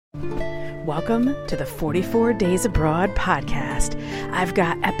Welcome to the 44 Days Abroad podcast. I've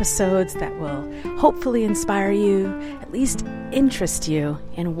got episodes that will hopefully inspire you, at least interest you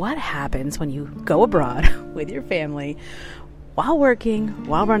in what happens when you go abroad with your family while working,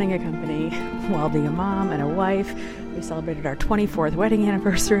 while running a company, while being a mom and a wife. We celebrated our 24th wedding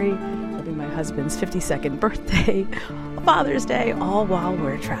anniversary. It'll be my husband's 52nd birthday, Father's Day, all while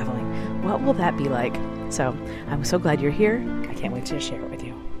we're traveling. What will that be like? So I'm so glad you're here. I can't wait to share it with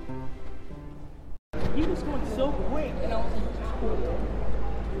you. He was going so quick, and I was like,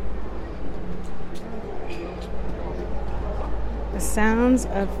 the sounds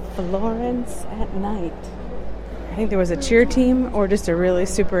of Florence at night. I think there was a cheer team or just a really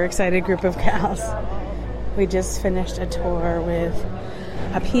super excited group of gals. We just finished a tour with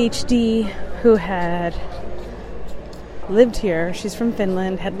a PhD who had lived here. She's from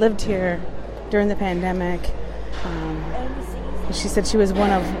Finland, had lived here during the pandemic. She said she was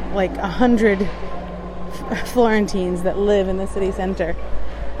one of like 100 Florentines that live in the city center.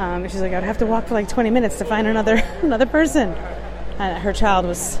 She's like, I'd have to walk for like 20 minutes to find another person. Her child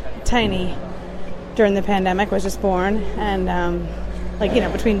was tiny during the pandemic, was just born, and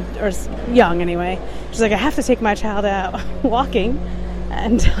young anyway. She's like, I have to take my child out walking,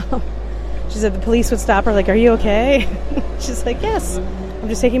 and she said the police would stop her, like, are you okay? She's like, yes, I'm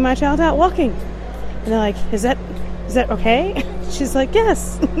just taking my child out walking. And they're like, is that okay? She's like,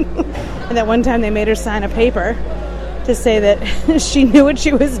 yes. And that one time they made her sign a paper to say that she knew what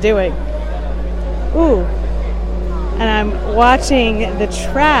she was doing. Ooh. And I'm watching the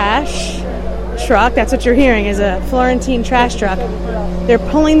trash truck. That's what you're hearing, is a Florentine trash truck. They're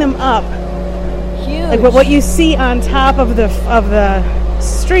pulling them up. Huge. Like what you see on top of the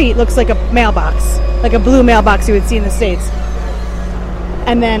street looks like a mailbox, like a blue mailbox you would see in the States.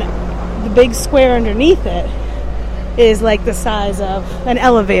 And then the big square underneath it is like the size of an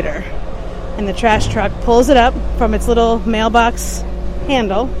elevator. And the trash truck pulls it up from its little mailbox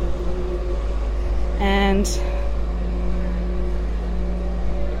handle and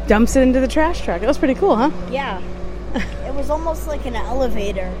dumps it into the trash truck. That was pretty cool, huh? Yeah. It was almost like an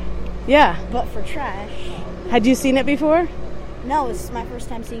elevator. Yeah. But for trash. Had you seen it before? No, this is my first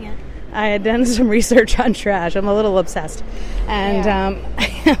time seeing it. I had done some research on trash. I'm a little obsessed. And I'm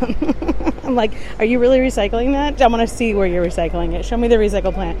like, are you really recycling that? I want to see where you're recycling it. Show me the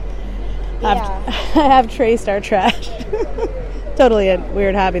recycle plant. Yeah. I have traced our trash. Totally a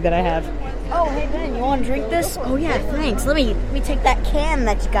weird hobby that I have. Oh, hey Ben, you want to drink this? Oh yeah, thanks. Let me take that can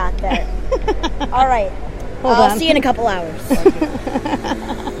that you got there. All right. I'll see you in a couple hours. You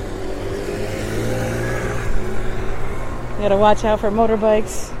gotta watch out for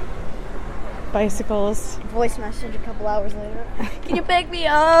motorbikes, bicycles. Voice message a couple hours later. Can you pick me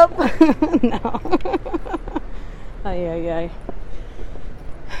up? No. Ay.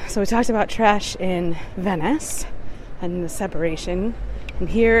 So we talked about trash in Venice and the separation. And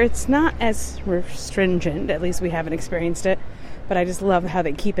here it's not as stringent, at least we haven't experienced it, but I just love how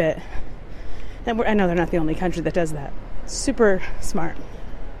they keep it. And I know they're not the only country that does that. Super smart.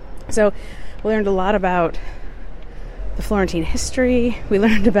 So we learned a lot about the Florentine history. We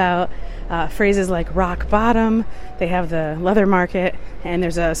learned about phrases like rock bottom. They have the leather market, and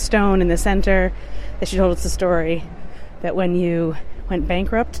there's a stone in the center that she told us the story that when you went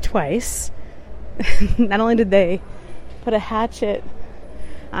bankrupt twice, not only did they put a hatchet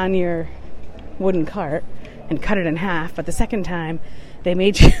on your wooden cart and cut it in half, but the second time they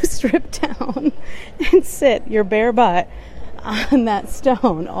made you strip down and sit your bare butt on that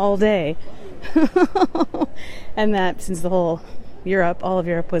stone all day. And that since all of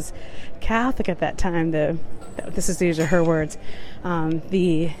Europe was Catholic at that time, these are her words,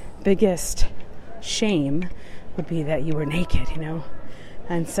 the biggest shame would be that you were naked,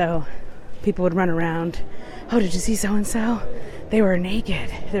 and so people would run around, oh, did you see so-and-so? They were naked.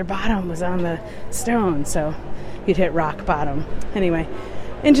 Their bottom was on the stone, so you'd hit rock bottom. Anyway,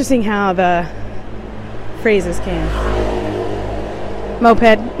 interesting how the phrases came.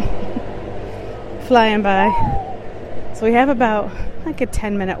 Moped flying by. So we have about like a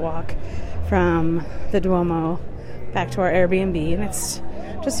 10-minute walk from the Duomo back to our Airbnb, and it's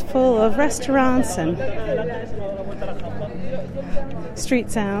just full of restaurants and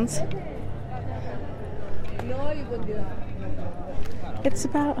street sounds. It's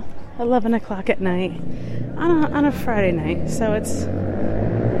about 11 o'clock at night on a Friday night, so it's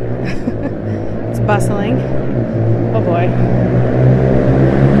it's bustling. Oh boy.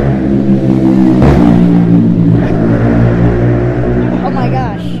 Oh my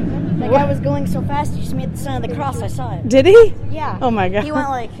gosh. That guy was going so fast, he just made the sign of the cross. I saw it. Did he? Yeah. Yeah. Oh my god. He went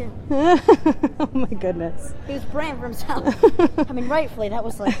like, Oh my goodness. he was praying for himself. I mean, rightfully, that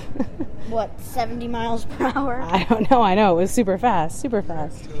was like, what, 70 miles per hour? I don't know. I know. It was super fast. Super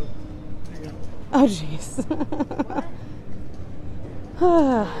fast. Oh, jeez.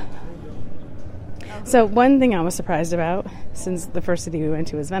 So one thing I was surprised about, since the first city we went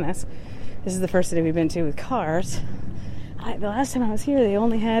to was Venice, this is the first city we've been to with cars. The last time I was here, they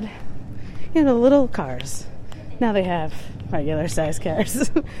only had, the little cars. Now they have regular size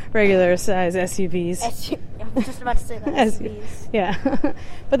cars, regular size SUVs. I was just about to say that. SUVs. Yeah.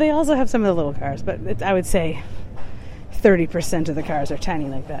 But they also have some of the little cars, but I would say 30% of the cars are tiny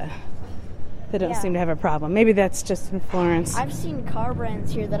like that. They don't seem to have a problem. Maybe that's just in Florence. I've seen car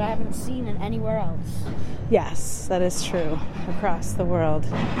brands here that I haven't seen in anywhere else. Yes, that is true. Across the world.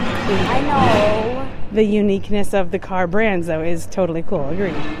 I know. The uniqueness of the car brands, though, is totally cool.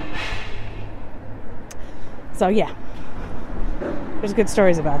 Agreed. So, yeah. There's good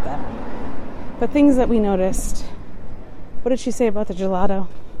stories about that. But things that we noticed. What did she say about the gelato?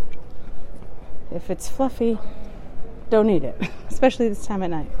 If it's fluffy, don't eat it. Especially this time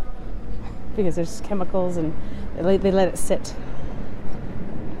at night. Because there's chemicals and they let it sit.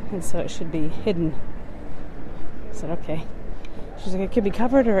 And so it should be hidden. I said, okay. She's like, it could be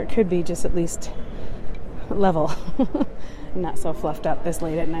covered or it could be just at least level. Not so fluffed up this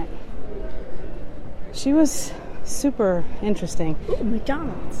late at night. She was super interesting. Ooh,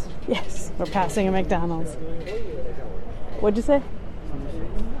 McDonald's. Yes, we're passing a McDonald's. What'd you say?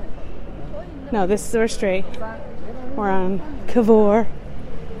 No, we're straight. We're on Cavour.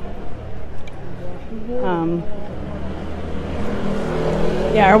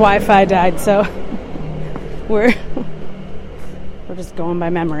 Our Wi-Fi died, so we're just going by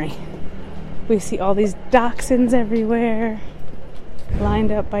memory. We see all these dachshunds everywhere,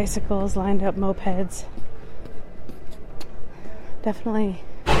 lined up bicycles, lined up mopeds. Definitely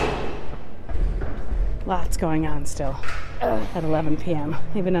lots going on still at 11 p.m.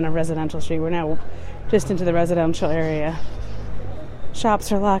 Even on a residential street. We're now just into the residential area.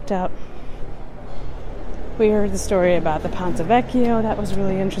 Shops are locked up. We heard the story about the Ponte Vecchio. That was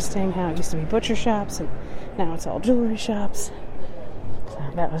really interesting, how it used to be butcher shops and now it's all jewelry shops. So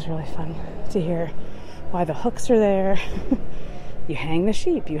that was really fun to hear why the hooks are there. You hang the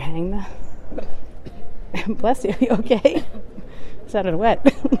sheep, you hang the... Bless you, are you okay? It sounded wet.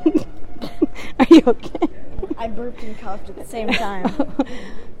 Are you okay? I burped and coughed at the same time.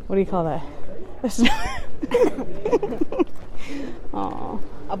 What do you call that? Aww.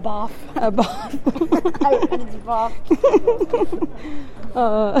 A boff. A boff. It's boff.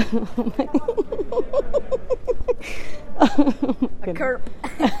 A curp.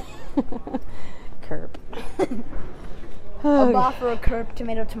 Curp. A boff or a curp,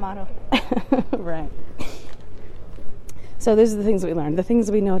 tomato. Right. So those are the things that we learned. The things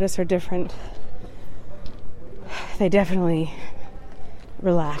that we notice are different. They definitely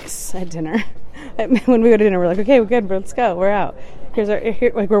relax at dinner. When we go to dinner, we're like, okay, we're good, let's go, we're out.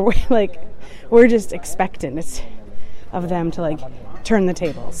 We're just expectant of them to turn the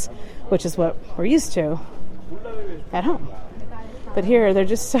tables, which is what we're used to at home. But here, they're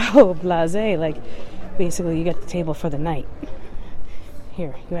just so blasé. Basically, you get the table for the night.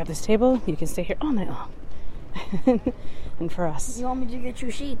 Here, you have this table, you can stay here all night long. And for us, you want me to get you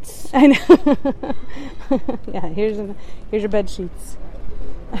sheets? I know. Yeah, here's your bed sheets.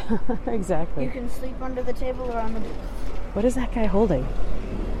 Exactly. You can sleep under the table or on the booth. What is that guy holding?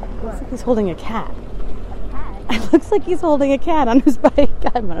 Looks like he's holding a cat. A cat? It looks like he's holding a cat on his bike.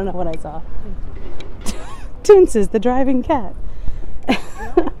 I don't know what I saw. Toons is the driving cat.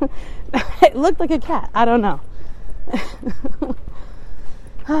 It looked like a cat. I don't know.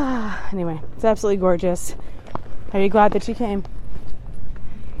 Anyway, it's absolutely gorgeous. Are you glad that you came?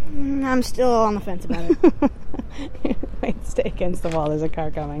 I'm still on the fence about it. Wait, stay against the wall. There's a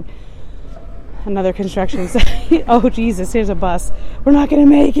car coming. Another construction site. Oh, Jesus, here's a bus. We're not going to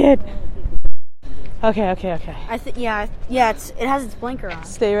make it. Okay. It has its blinker on.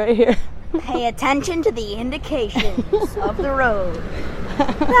 Stay right here. Pay attention to the indications of the road.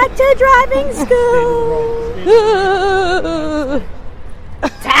 Back to driving school.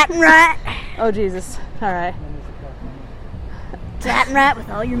 Tat and rat. Oh, Jesus. All right. Tat and rat with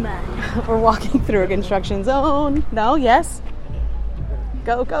all your might. We're walking through a construction zone. No, yes.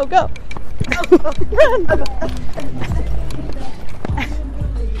 Go. Run.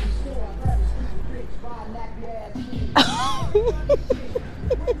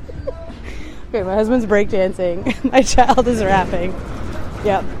 Okay, my husband's breakdancing. My child is rapping.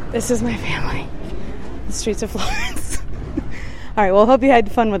 Yep, this is my family. The streets of Florence. All right, well, hope you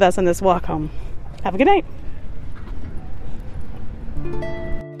had fun with us on this walk home. Have a good night.